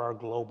showing up for our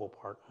global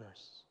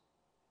partners.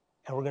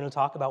 And we're going to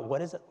talk about what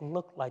does it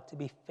look like to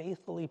be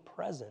faithfully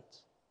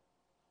present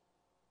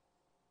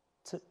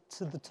to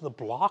the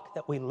block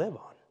that we live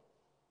on,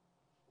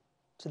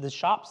 to the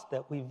shops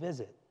that we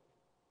visit,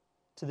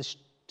 to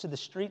the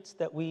streets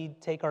that we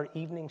take our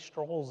evening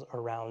strolls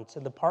around, to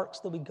the parks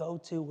that we go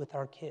to with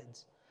our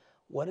kids.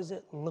 What does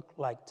it look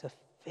like to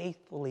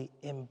faithfully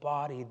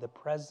embody the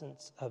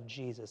presence of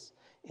Jesus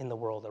in the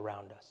world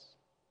around us?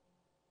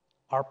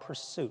 Our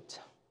pursuit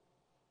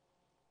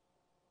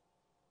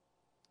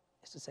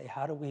is to say,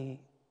 how do we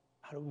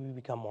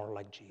become more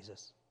like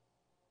Jesus?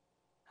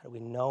 How do we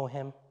know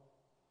him?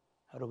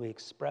 How do we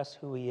express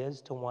who he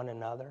is to one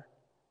another?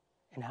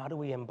 And how do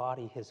we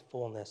embody his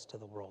fullness to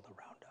the world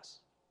around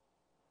us?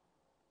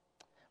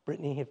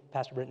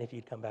 Pastor Brittany, if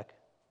you'd come back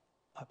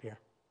up here.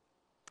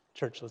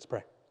 Church, let's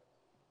pray.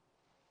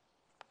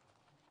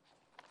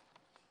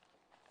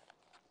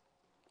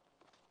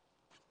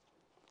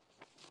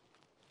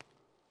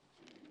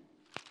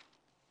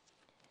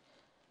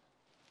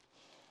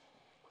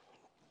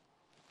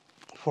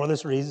 For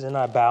this reason,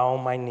 I bow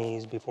my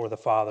knees before the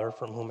Father,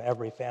 from whom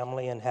every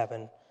family in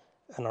heaven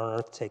and on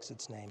earth takes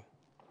its name.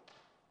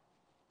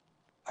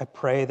 I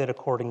pray that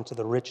according to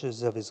the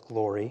riches of his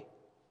glory,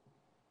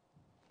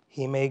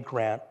 he may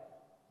grant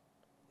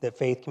that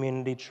Faith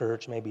Community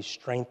Church may be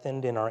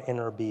strengthened in our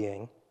inner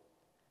being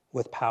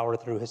with power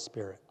through his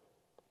Spirit,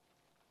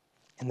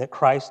 and that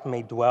Christ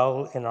may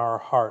dwell in our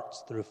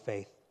hearts through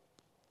faith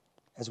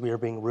as we are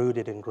being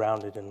rooted and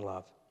grounded in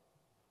love.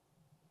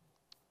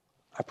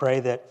 I pray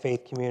that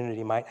Faith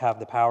Community might have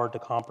the power to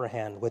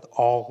comprehend with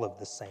all of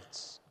the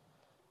saints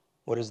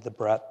what is the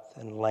breadth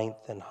and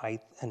length and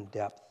height and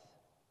depth,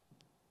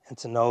 and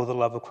to know the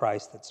love of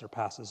Christ that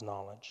surpasses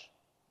knowledge,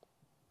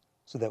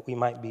 so that we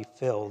might be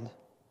filled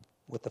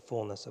with the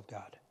fullness of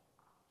God.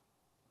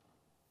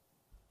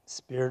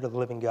 Spirit of the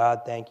living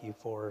God, thank you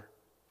for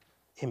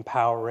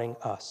empowering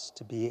us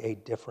to be a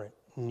different,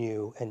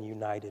 new, and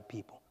united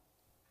people.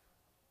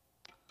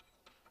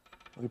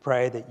 We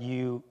pray that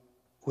you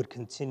would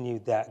continue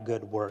that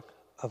good work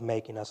of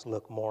making us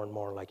look more and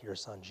more like your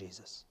Son,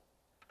 Jesus.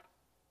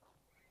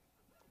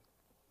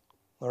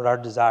 Lord, our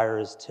desire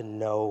is to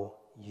know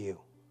you.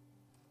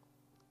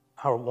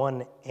 Our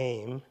one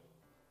aim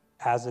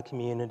as a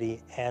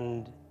community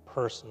and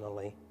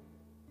personally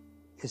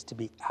is to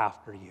be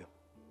after you,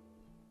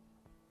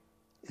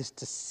 is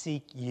to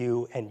seek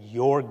you and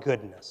your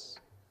goodness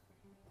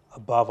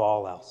above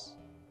all else.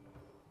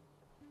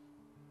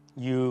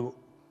 You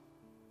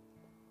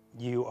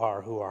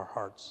are who our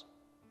hearts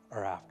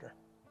are after.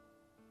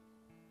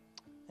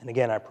 And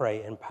again, I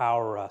pray,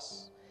 empower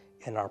us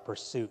in our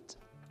pursuit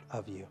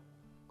of you.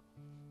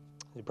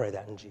 We pray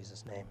that in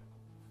Jesus' name.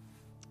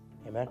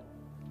 Amen.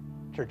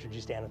 Church, would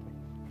you stand with me?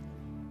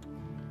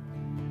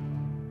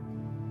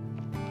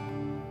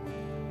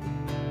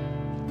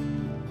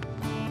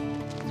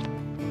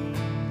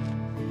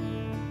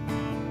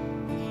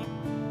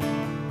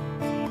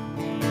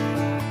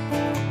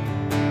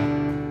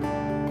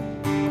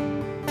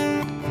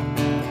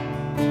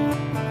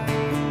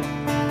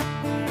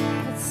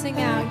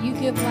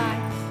 Give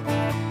life.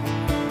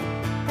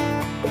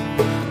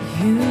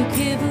 You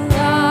give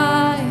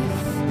life.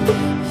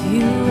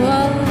 You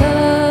are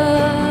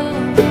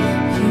love.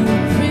 You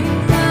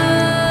bring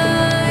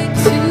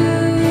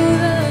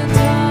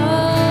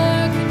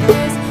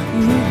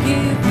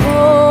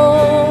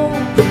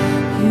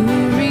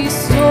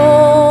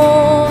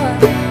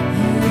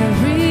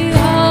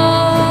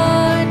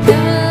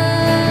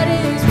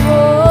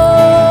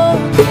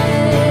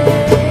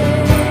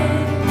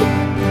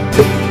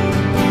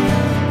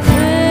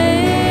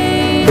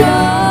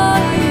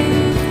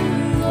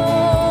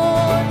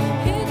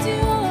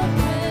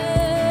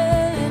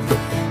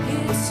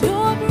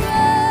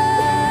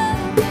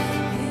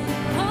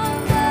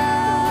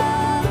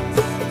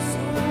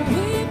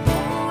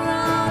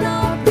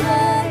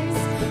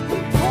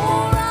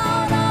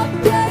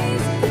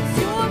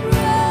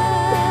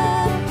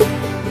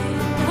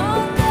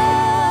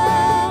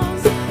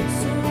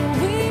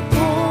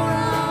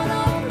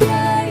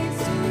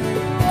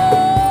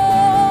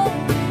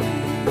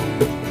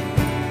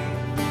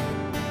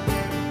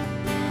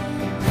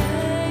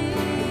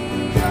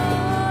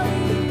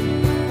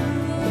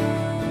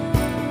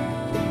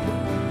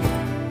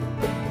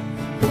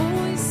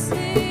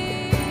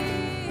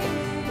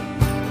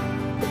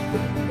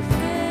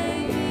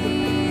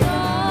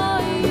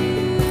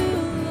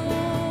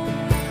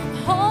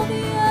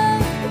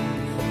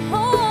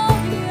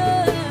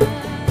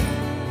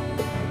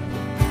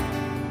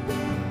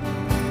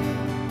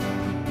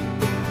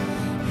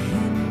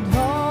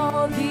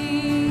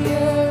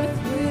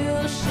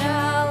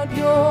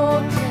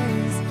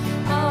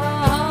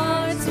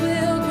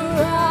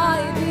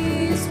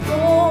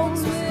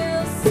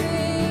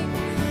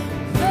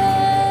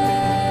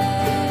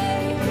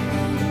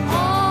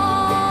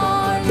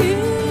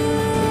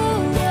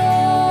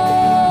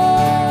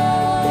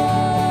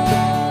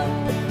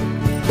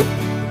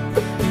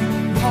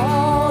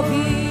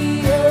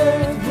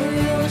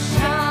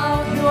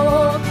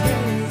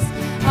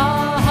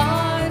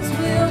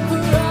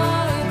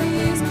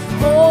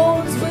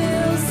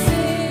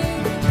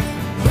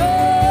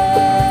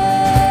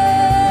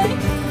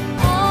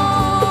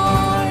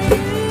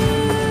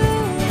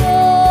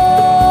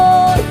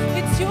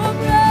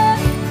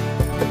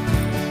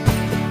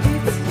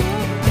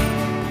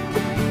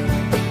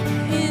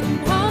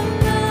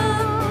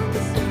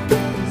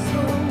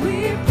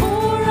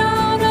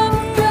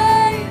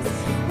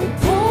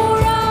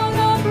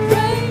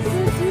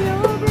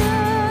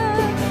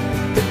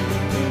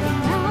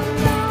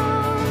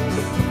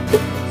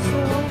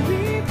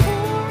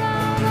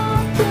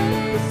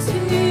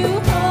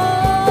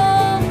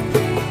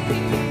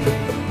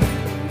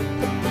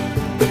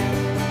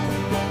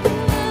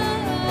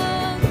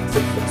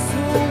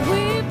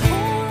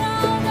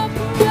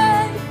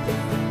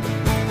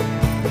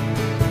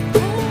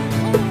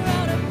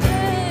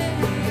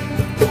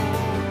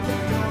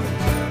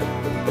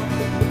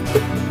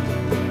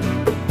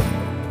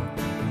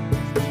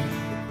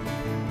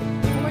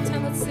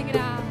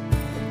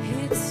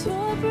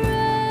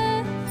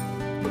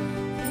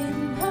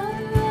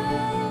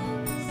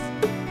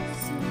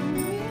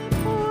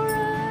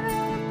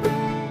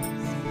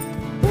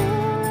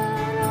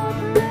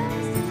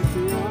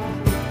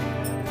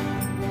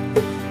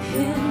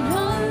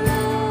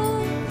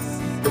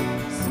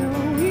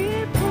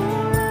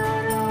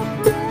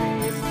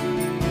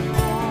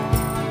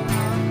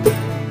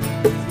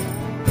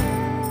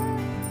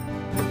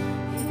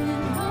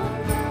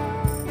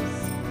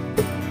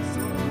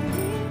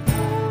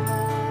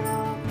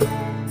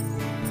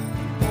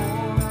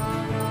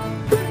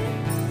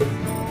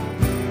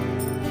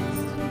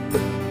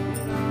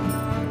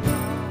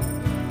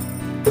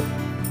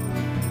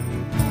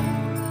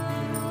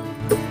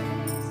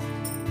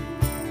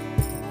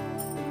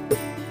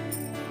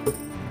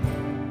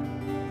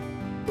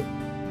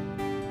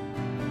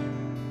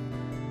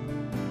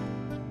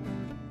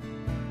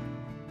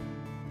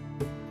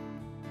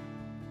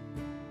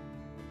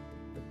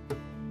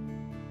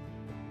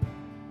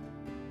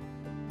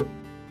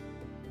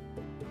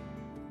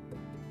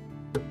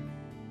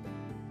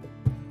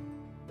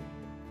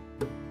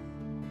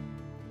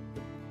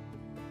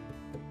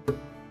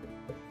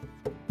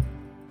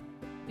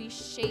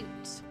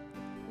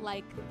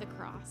like the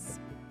cross.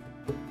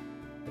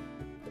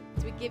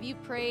 So we give you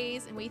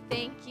praise and we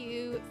thank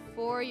you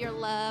for your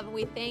love.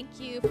 We thank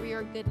you for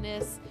your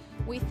goodness.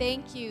 We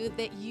thank you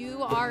that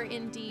you are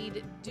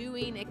indeed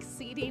doing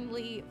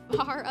exceedingly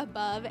far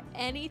above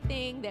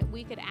anything that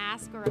we could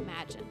ask or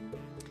imagine.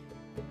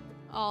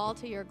 All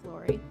to your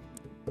glory.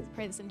 Let's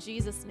pray this in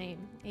Jesus'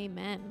 name.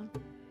 Amen.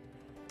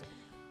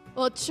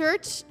 Well,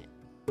 church,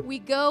 we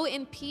go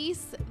in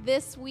peace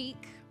this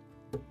week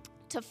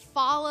to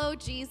follow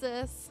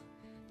Jesus,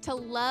 to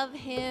love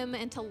him,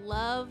 and to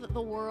love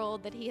the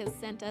world that he has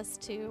sent us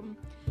to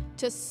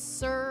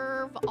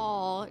serve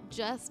all,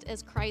 just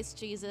as Christ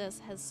Jesus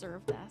has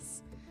served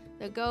us.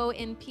 So go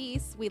in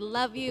peace. We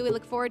love you. We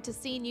look forward to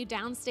seeing you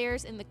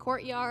downstairs in the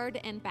courtyard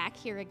and back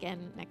here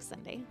again next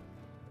Sunday.